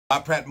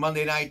Pratte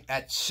Monday night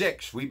at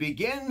 6. We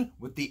begin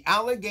with the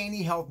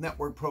Allegheny Health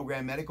Network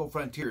program, Medical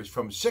Frontiers,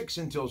 from 6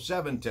 until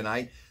 7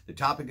 tonight. The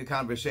topic of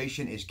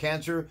conversation is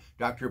cancer.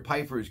 Dr.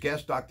 Pfeiffer's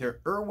guest,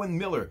 Dr. Irwin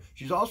Miller.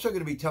 She's also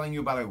going to be telling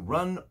you about a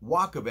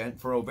run-walk event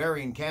for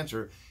ovarian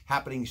cancer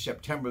happening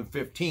September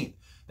 15th.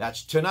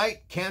 That's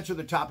tonight. Cancer,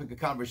 the topic of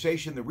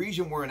conversation. The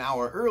reason we're an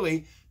hour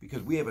early,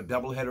 because we have a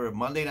doubleheader of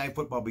Monday Night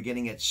Football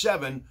beginning at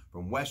 7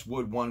 from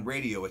Westwood One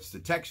Radio. It's the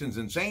Texans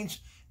and Saints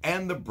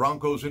and the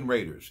Broncos and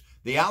Raiders.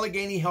 The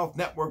Allegheny Health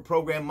Network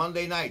program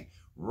Monday night.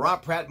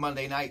 Pratte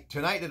Monday night.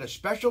 Tonight at a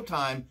special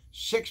time,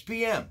 6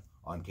 p.m.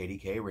 on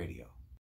Kdka Radio.